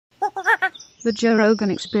The Joe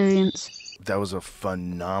Rogan Experience. That was a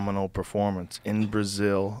phenomenal performance in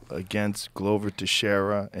Brazil against Glover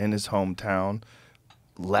Teixeira in his hometown.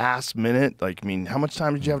 Last minute, how much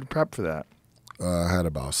time did you have to prep for that? I had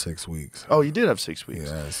about 6 weeks. Oh, you did have 6 weeks.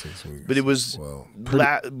 Yeah, I had 6 weeks. But it was,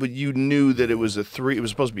 but you knew that it was it was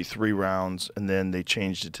supposed to be 3 rounds, and then they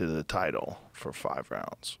changed it to the title for 5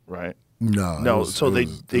 rounds, right? No. It was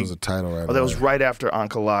a title right away. That was right after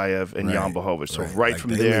Ankalaev and Jan Blachowicz. So right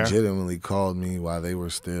from they there. They legitimately called me while they were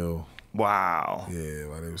still. Wow. Yeah,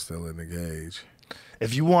 while they were still in the cage.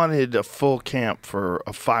 If you wanted a full camp for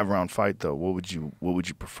a 5-round fight, though, what would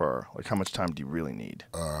you prefer? Like, how much time do you really need?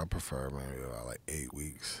 I prefer maybe about 8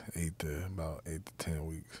 weeks, 8 to 10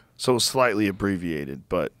 weeks. So slightly abbreviated,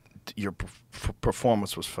 but your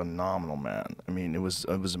performance was phenomenal, man. I mean, it was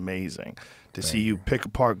amazing to see you pick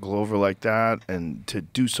apart Glover like that, and to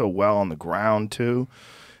do so well on the ground too.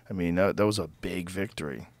 I mean, that was a big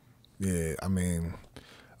victory. Yeah, I mean,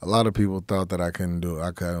 a lot of people thought that I couldn't do it.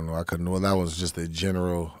 I couldn't. Well, that was just a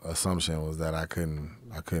general assumption, was that I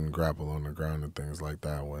couldn't grapple on the ground and things like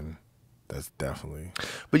that. When that's definitely.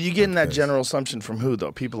 But you getting that general assumption from who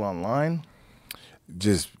though? People online?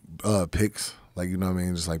 Just picks, you know what I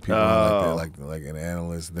mean. Just like people like an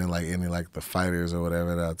analyst. Then any the fighters or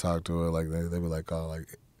whatever that I talk to, they be like, oh,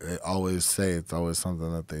 they always say, it's always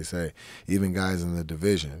something that they say. Even guys in the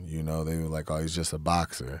division, they were like, oh, he's just a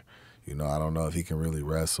boxer. I don't know if he can really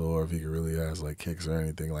wrestle or if he can really has kicks or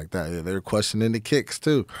anything like that. Yeah, they're questioning the kicks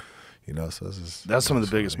too. So it's just, that's some of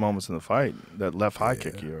the biggest moments in the fight. That left high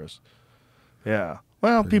kick of yours. Yeah.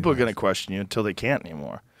 Well, people are going to question you until they can't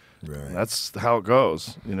anymore. Right. That's how it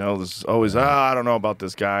goes. There's always I don't know about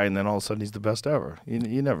this guy, and then all of a sudden he's the best ever.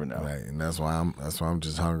 You never know. Right, and that's why I'm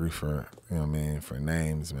just hungry for for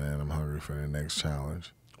names, man. I'm hungry for the next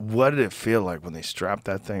challenge. What did it feel like when they strapped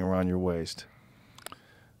that thing around your waist?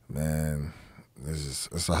 Man,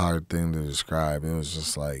 it's a hard thing to describe. It was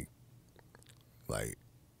just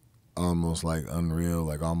almost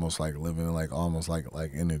unreal, almost living almost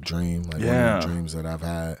in a dream, one of the dreams that I've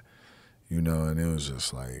had, and it was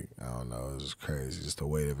just I don't know, it was just crazy. Just the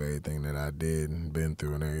weight of everything that I did and been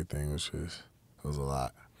through and everything it was a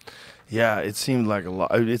lot. Yeah, it seemed like a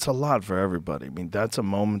lot. It's a lot for everybody. I mean, that's a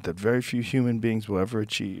moment that very few human beings will ever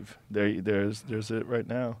achieve. There's it right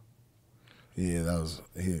now. Yeah, that's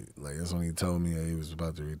when he told me that he was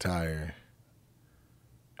about to retire.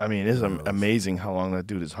 I mean, it's amazing how long that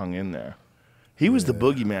dude has hung in there. He was the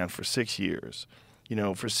boogeyman for 6 years.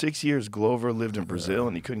 For 6 years, Glover lived in Brazil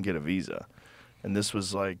and he couldn't get a visa. And this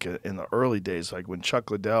was in the early days, when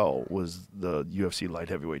Chuck Liddell was the UFC light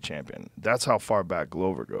heavyweight champion. That's how far back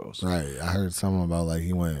Glover goes. Right. I heard something about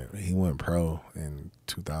he went pro in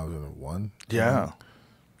 2001. Yeah.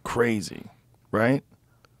 Crazy, right?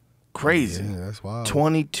 Crazy. Yeah, that's wild.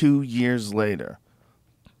 22 years later.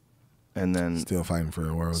 And then still fighting for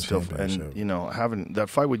the world championship. And having that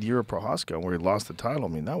fight with Yuri Prohaska where he lost the title, I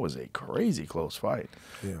mean, that was a crazy close fight.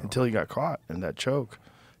 Yeah. Until he got caught in that choke.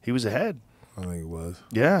 He was ahead. I think it was.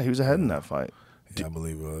 Yeah, he was ahead in that fight. Yeah, I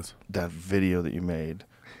believe it was. That video that you made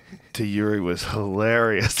to Yuri was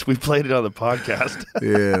hilarious. We played it on the podcast.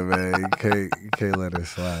 Yeah, man. You can't let it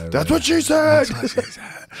slide. That's what she said. That's what she said.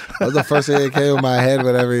 That was the first thing that came in my head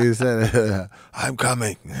whenever he said, I'm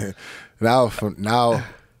coming. Now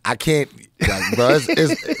I can't, bro.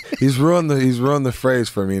 He's ruined the phrase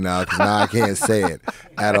for me now, because now I can't say it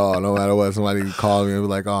at all. No matter what, somebody can call me and be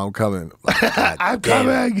like, "Oh, I'm coming." I'm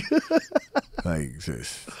coming.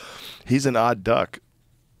 He's an odd duck.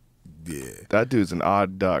 Yeah, that dude's an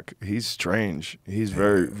odd duck. He's strange. He's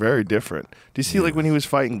very, very different. Do you see when he was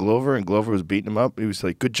fighting Glover and Glover was beating him up? He was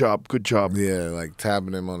like, "Good job, good job." Yeah,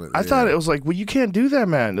 tapping him on it. I thought it was well, you can't do that,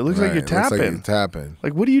 man. It looks like you're tapping. Looks like you're tapping.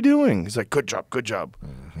 What are you doing? He's like, "Good job, good job."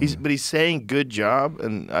 Mm-hmm. But he's saying "good job,"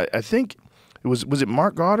 and I think it was it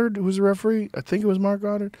Mark Goddard who was the referee? I think it was Mark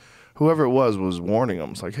Goddard. Whoever it was warning him.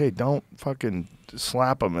 It's like, hey, don't fucking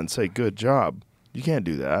slap him and say "good job." You can't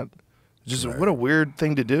do that. Just what a weird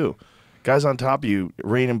thing to do. Guys on top of you,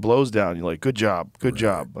 raining blows down. You're like, good job, good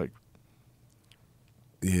job.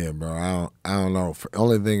 Yeah, bro. I don't know.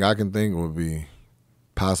 Only thing I can think would be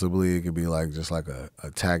possibly it could be just a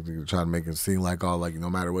tactic to try to make it seem like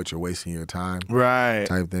no matter what, you're wasting your time, right?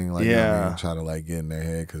 Type thing. Try to get in their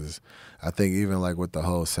head, because I think even with the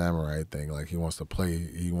whole samurai thing, he wants to play.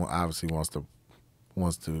 He obviously wants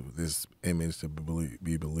this image to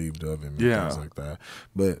be believed of him and things like that.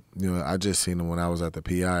 But I just seen him when I was at the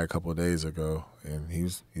PI a couple of days ago, and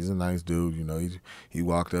he's a nice dude. He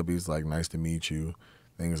walked up, he's like, "Nice to meet you,"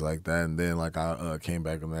 things like that. And then I came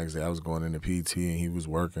back the next day. I was going into PT and he was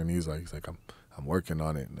working. He's like, "I'm I'm working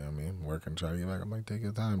on it. I mean, working, trying to get back. I'm like, take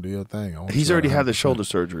your time, do your thing. He's already had the shoulder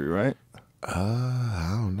surgery, right?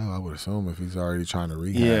 I don't know. I would assume if he's already trying to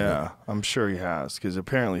rehab. Yeah, it. I'm sure he has, because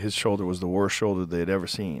apparently his shoulder was the worst shoulder they had ever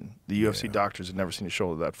seen. The UFC doctors had never seen a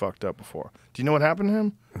shoulder that fucked up before. Do you know what happened to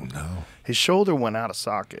him? No. His shoulder went out of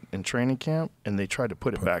socket in training camp, and they tried to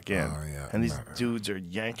put it back in. Oh, yeah. And these dudes are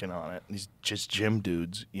yanking on it. These just gym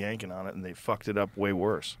dudes yanking on it, and they fucked it up way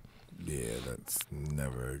worse. Yeah, that's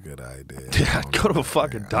never a good idea. Yeah, go to a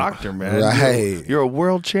fucking doctor, man. Right. You're a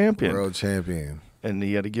world champion. World champion. And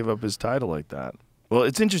he had to give up his title like that. Well,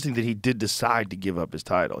 it's interesting that he did decide to give up his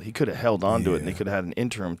title. He could have held on to it, and they could have had an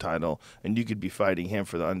interim title, and you could be fighting him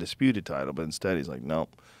for the undisputed title. But instead, he's like,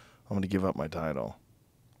 nope, I'm going to give up my title.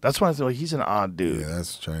 That's why I thought he's an odd dude. Yeah, that's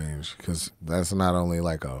strange, because that's not only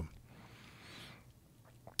like I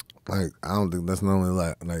don't think that's not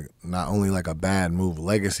only like a bad move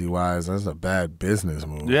legacy wise. That's a bad business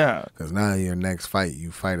move. Yeah, because now your next fight, you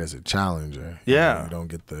fight as a challenger. Yeah, you don't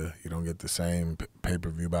get the same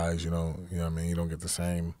pay-per-view buys. You know what I mean. You don't get the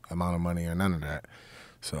same amount of money or none of that.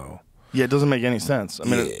 So yeah, it doesn't make any sense. I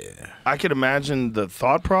mean, I could imagine the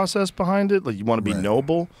thought process behind it. Like you want to be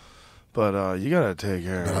noble, but you gotta take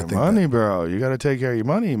care of your money, bro. You gotta take care of your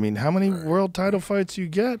money. I mean, how many world title fights you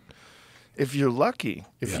get? If you're lucky,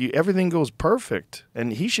 everything goes perfect,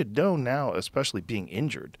 and he should know now, especially being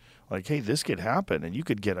injured, like, hey, this could happen, and you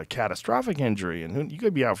could get a catastrophic injury, and you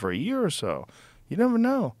could be out for a year or so. You never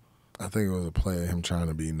know. I think it was a play of him trying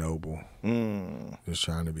to be noble, just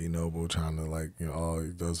trying to be noble, trying to he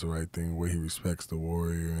does the right thing, where he respects the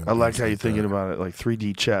warrior. And I like how you're thinking about it, like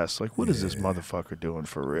 3D chess. Like, what is this motherfucker doing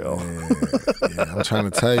for real? Yeah, I'm trying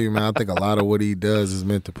to tell you, man. I think a lot of what he does is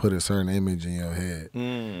meant to put a certain image in your head.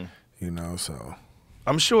 So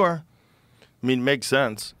I'm sure. I mean, it makes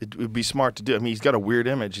sense. It would be smart to do. I mean, he's got a weird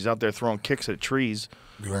image. He's out there throwing kicks at trees.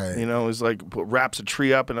 Right. He's like wraps a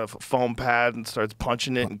tree up in a foam pad and starts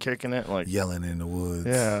punching it and kicking it, like yelling in the woods.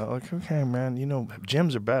 Yeah, like, okay, man.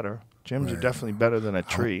 Gyms are better. Gyms are definitely better than a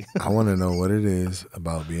tree. I want to know what it is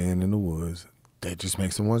about being in the woods that just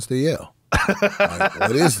makes him wants to yell. Like,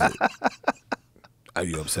 what is it? Are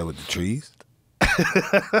you upset with the trees?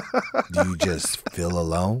 Do you just feel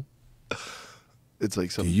alone? It's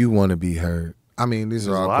like do you want to be heard? I mean, these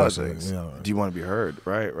are all questions. Do you want to be heard?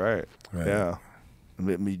 Right. Yeah. I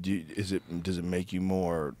mean, does it make you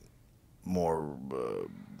more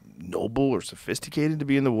noble or sophisticated to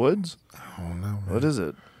be in the woods? I don't know, man. What is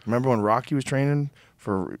it? Remember when Rocky was training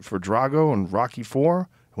for Drago and Rocky 4?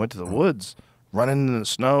 He went to the woods, running in the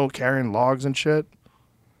snow, carrying logs and shit.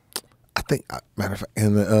 I think, matter of fact,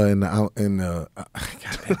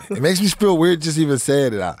 it makes me feel weird just even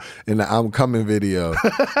saying it out in the I'm Coming video.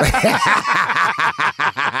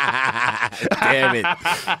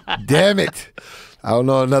 Damn it! I don't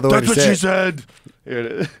know another way to say it. That's what she said. Here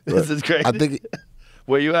it is. This is great. I think.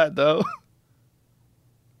 Where you at though?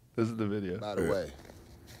 This is the video. By the way,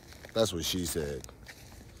 that's what she said.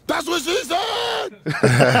 That's what she said.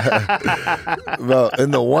 Bro,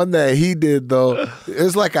 and the one that he did though,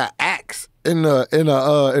 it's like an axe in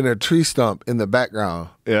a tree stump in the background.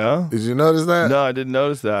 Yeah. Did you notice that? No, I didn't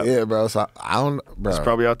notice that. Yeah, bro. So I don't. Bro, he's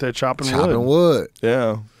probably out there chopping wood.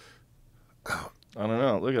 Yeah. I don't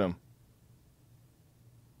know. Look at him.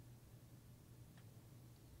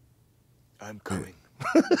 I'm coming.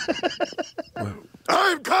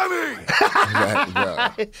 I'm coming. Bro.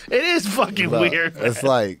 It is fucking weird. Man. It's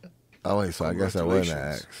like, oh wait, so I guess that wasn't an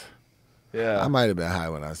axe. Yeah, I might have been high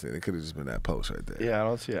when I said it. Could have just been that post right there. Yeah, I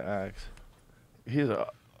don't see an axe. He's a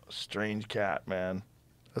strange cat, man.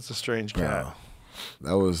 That's a strange cat. Bro,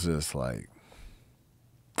 that was just like,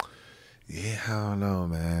 yeah, I don't know,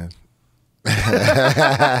 man.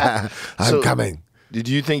 I'm coming. Did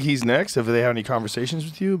you think he's next? Have they had any conversations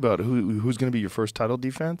with you about who's going to be your first title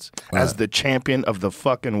defense as the champion of the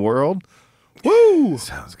fucking world? Woo!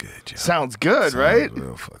 Sounds good, Joe. Sounds good, right?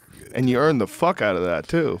 Real fucking good. And you earned the fuck out of that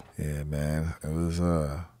too. Yeah, man. It was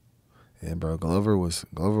yeah, bro. Glover was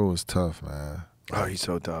tough, man. Oh, he's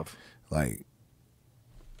so tough. Like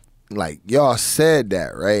y'all said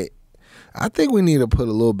that, right? I think we need to put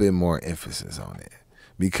a little bit more emphasis on it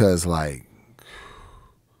because, like,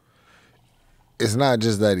 it's not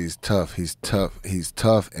just that he's tough. He's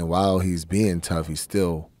tough, and while he's being tough, he's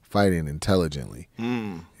still fighting intelligently.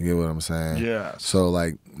 You get what I'm saying? Yeah. So,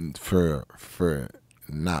 like, for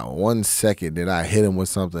not 1 second did I hit him with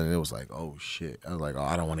something, and it was like, oh shit. I was like, oh,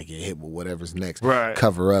 I don't want to get hit with whatever's next. Right.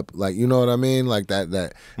 Cover up, like, you know what I mean? Like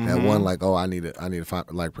that one, like, oh, I need to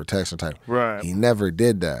find, like, protection type. Right. He never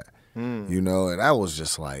did that. You know, and that was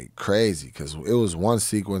just like crazy because it was one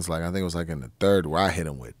sequence, like I think it was like in the third, where I hit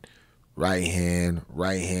him with right hand,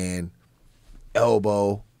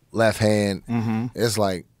 elbow, left hand. Mm-hmm. It's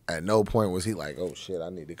like at no point was he like, oh shit, I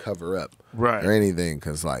need to cover up Right. or anything,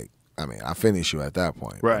 because like, I mean, I finish you at that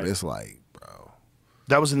point. Right. But it's like, bro.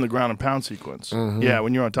 That was in the ground and pound sequence. Mm-hmm. Yeah,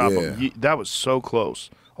 when you're on top of Yeah. him. That was so close.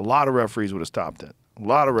 A lot of referees would have stopped it. A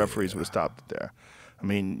lot of referees would have stopped it there. I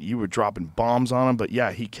mean, you were dropping bombs on him, but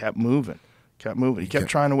yeah, he kept moving. He kept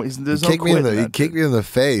trying to win. There's no quitting. He kicked me in the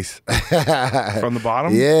face. From the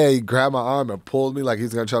bottom? Yeah, he grabbed my arm and pulled me like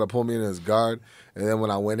he's going to try to pull me in his guard. And then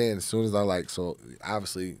when I went in, as soon as I like, so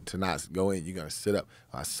obviously to not go in, you're going to sit up.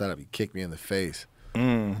 I sat up, he kicked me in the face.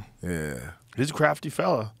 Yeah. He's a crafty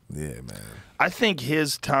fella. Yeah, man. I think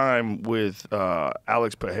his time with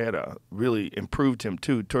Alex Teixeira really improved him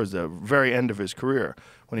too towards the very end of his career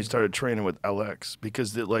when he started training with Alex,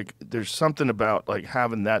 because there's something about like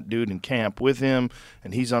having that dude in camp with him,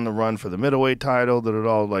 and he's on the run for the middleweight title, that it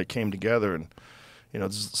all like came together. And you know,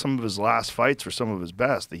 some of his last fights were some of his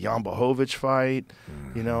best. The Jan Blachowicz fight,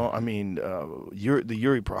 you know, I mean, the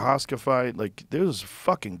Yuri Prohaska fight, like those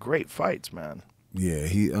fucking great fights, man. Yeah,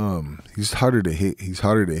 he's harder to hit. He's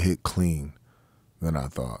harder to hit clean than I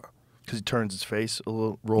thought. Because he turns his face a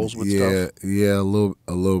little, rolls with stuff. Yeah, a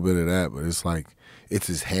little bit of that, but it's like it's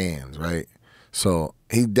his hands, right? So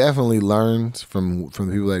he definitely learns from the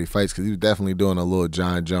people that he fights, because he was definitely doing a little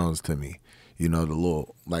John Jones to me. You know, the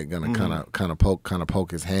little like gonna kind of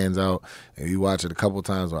poke his hands out. And you watch it a couple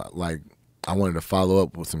times, like I wanted to follow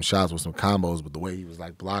up with some shots with some combos, but the way he was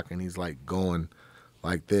like blocking, he's like going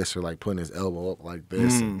like this, or like putting his elbow up like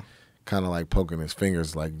this, and kind of like poking his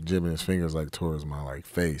fingers, like jibbing his fingers like towards my like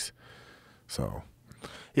face. So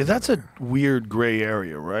yeah, that's a weird gray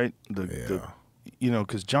area, right? You know,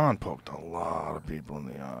 because John poked a lot of people in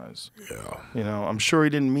the eyes. Yeah. You know, I'm sure he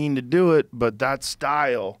didn't mean to do it, but that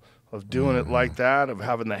style of doing it like that, of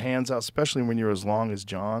having the hands out, especially when you're as long as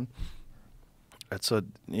John, it's a,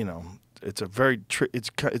 you know, it's a very it's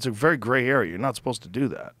a very gray area. You're not supposed to do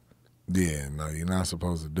that. Yeah, no, you're not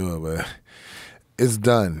supposed to do it, but it's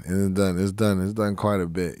done. It's done quite a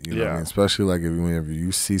bit. You know what I mean? Especially like whenever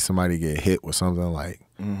you see somebody get hit with something like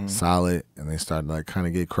solid, and they start to like kind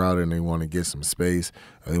of get crowded, and they want to get some space,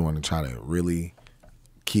 or they want to try to really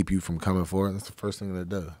keep you from coming forward. That's the first thing they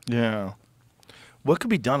do. Yeah. What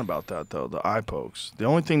could be done about that, though, the eye pokes? The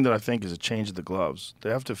only thing that I think is a change of the gloves.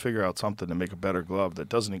 They have to figure out something to make a better glove that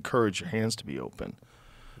doesn't encourage your hands to be open.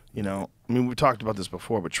 You know, I mean, we talked about this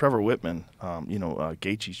before, but Trevor Whitman, you know,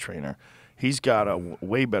 Gaethje's trainer, he's got a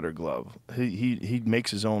way better glove. He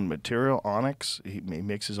makes his own material, onyx. He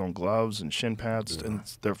makes his own gloves and shin pads, and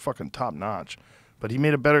they're fucking top notch. But he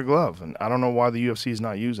made a better glove, and I don't know why the UFC is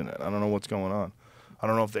not using it. I don't know what's going on. I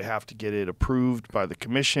don't know if they have to get it approved by the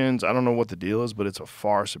commissions. I don't know what the deal is, but it's a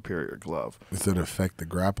far superior glove. Does it affect the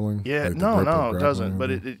grappling? Yeah, like no, it doesn't. But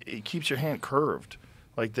it keeps your hand curved.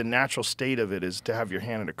 Like the natural state of it is to have your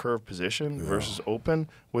hand in a curved position versus open.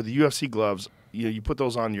 Where the UFC gloves, you put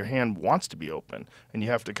those on, your hand wants to be open, and you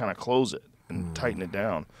have to kind of close it and tighten it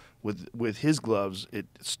down. With his gloves, it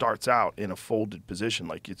starts out in a folded position.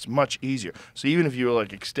 Like it's much easier. So even if you were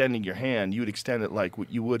like extending your hand, you would extend it like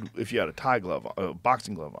what you would if you had a tie glove, a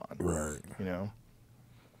boxing glove on. Right. You know.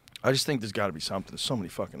 I just think there's got to be something. There's so many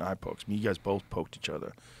fucking eye pokes. I mean, you guys both poked each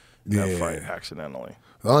other in that fight accidentally.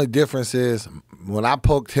 The only difference is when I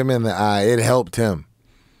poked him in the eye, it helped him.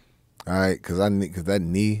 All right, because that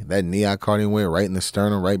knee I caught him with right in the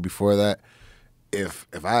sternum right before that. If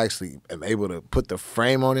I actually am able to put the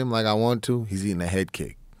frame on him like I want to, he's eating a head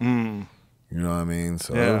kick. You know what I mean?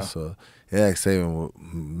 So yeah, saving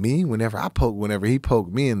me whenever he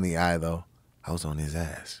poked me in the eye though, I was on his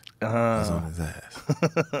ass. I was on his ass.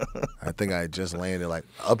 I think I just landed like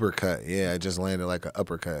uppercut. Yeah, I just landed like an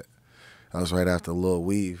uppercut. I was right after the little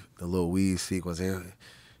weave sequence there.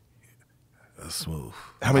 That's smooth.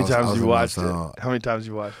 How many times you watched it? How many times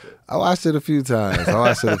you watched it? I watched it a few times.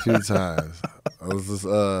 It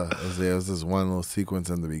was this one little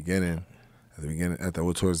sequence in the beginning,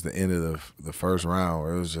 towards the end of the first round,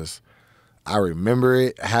 where it was just, I remember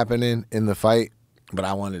it happening in the fight, but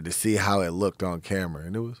I wanted to see how it looked on camera,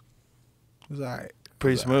 and it was all right.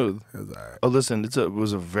 Pretty smooth. It was all right. Oh, listen, it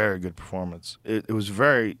was a very good performance. It was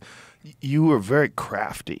you were very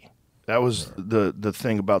crafty. That was the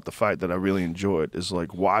thing about the fight that I really enjoyed, is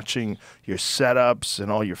like watching your setups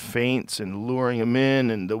and all your feints and luring him in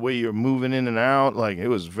and the way you're moving in and out. Like it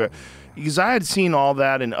was because I had seen all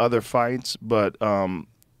that in other fights, but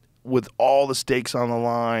with all the stakes on the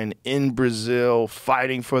line in Brazil,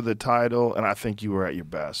 fighting for the title, and I think you were at your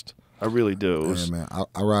best. I really do. Yeah, man,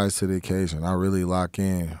 I rise to the occasion. I really lock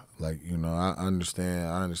in. Like, you know, I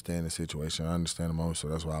understand the situation. I understand the moment, so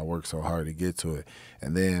that's why I work so hard to get to it.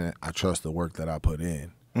 And then I trust the work that I put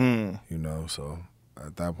in. You know, so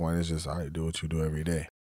at that point, it's just, all right, do what you do every day.